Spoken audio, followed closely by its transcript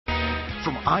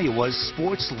From Iowa's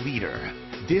sports leader,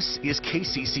 this is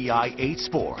KCCI 8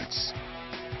 Sports.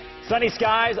 Sunny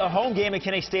skies, a home game at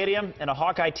Kinnick Stadium, and a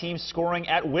Hawkeye team scoring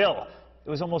at will. It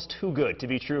was almost too good to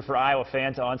be true for Iowa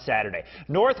fans on Saturday.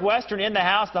 Northwestern in the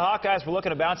house. The Hawkeyes were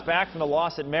looking to bounce back from the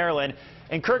loss at Maryland.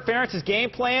 And Kirk Ferentz's game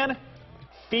plan,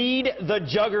 feed the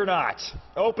juggernaut.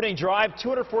 Opening drive,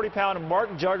 240-pound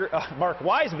Mark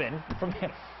Wiseman from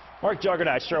Mark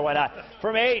Juggernaut, sure, why not?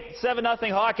 From 8, 7-0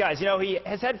 Hawkeyes. You know, he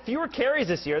has had fewer carries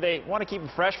this year. They want to keep him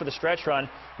fresh for the stretch run.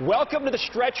 Welcome to the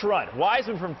stretch run.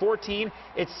 Wiseman from 14.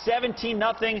 It's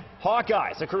 17-0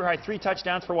 Hawkeyes. A career-high 3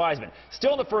 touchdowns for Wiseman.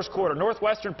 Still in the first quarter,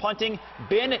 Northwestern punting,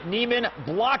 Ben Neiman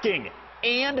blocking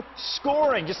and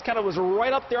scoring. Just kind of was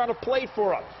right up there on a plate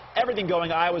for him. Everything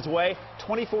going Iowa's way.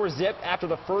 24-zip after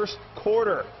the first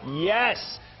quarter.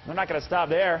 Yes! They're not going to stop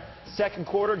there. Second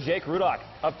quarter, Jake Rudock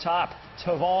up top.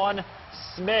 Tavon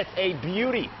Smith, a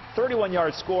beauty.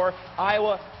 31-yard score.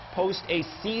 Iowa posts a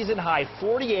season-high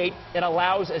 48 and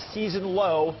allows a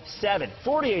season-low 7.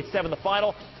 48-7 the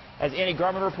final. As Andy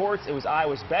Garman reports, it was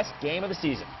Iowa's best game of the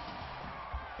season.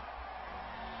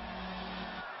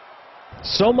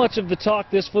 So much of the talk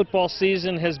this football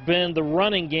season has been the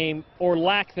running game, or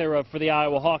lack thereof, for the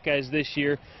Iowa Hawkeyes this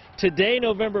year. Today,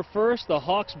 November 1st, the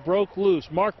Hawks broke loose.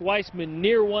 Mark Wiseman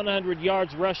near 100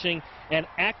 yards rushing, and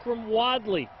Akram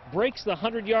Wadley breaks the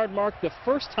 100-yard mark the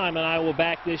first time an Iowa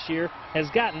back this year has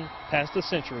gotten past the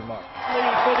century mark.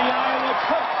 For the Iowa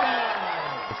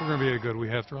touchdown. If we're going to be any good, we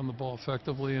have to run the ball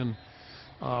effectively, and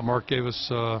Mark gave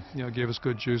us, gave us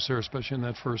good juice there, especially in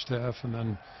that first half, and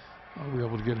then we were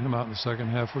able to get him out in the second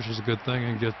half, which is a good thing,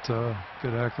 and get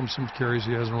Akram some carries.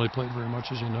 He hasn't really played very much,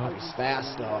 as you know. He's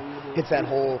fast, hits that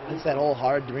hole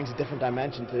hard, brings a different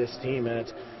dimension to this team, and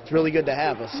it's really good to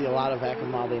have. I'll see a lot of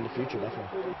Akram Wadley in the future,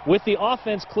 definitely. With the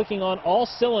offense clicking on all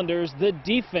cylinders, the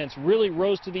defense really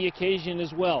rose to the occasion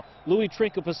as well. Louis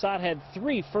Trinco-Passat had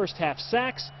 3 first-half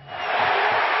sacks,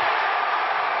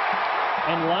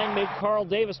 and linemate Carl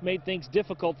Davis made things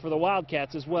difficult for the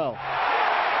Wildcats as well.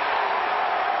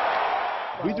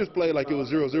 We just played like it was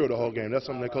 0-0 the whole game. That's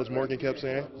something that Coach Morgan kept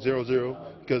saying, 0-0,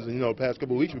 because, you know, the past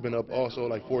couple of weeks we've been up also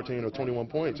like 14 or 21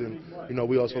 points, and, you know,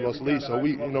 we also lost the lead. So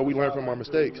we learned from our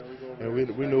mistakes, and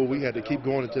we knew we had to keep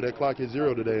going until that clock hit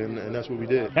 0 today, and that's what we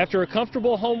did. After a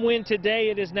comfortable home win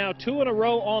today, it is now 2 in a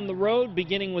row on the road,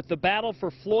 beginning with the battle for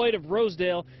Floyd of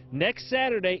Rosedale next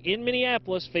Saturday in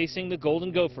Minneapolis, facing the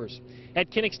Golden Gophers.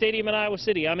 At Kinnick Stadium in Iowa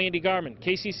City, I'm Andy Garman,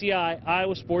 KCCI,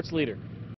 Iowa Sports Leader.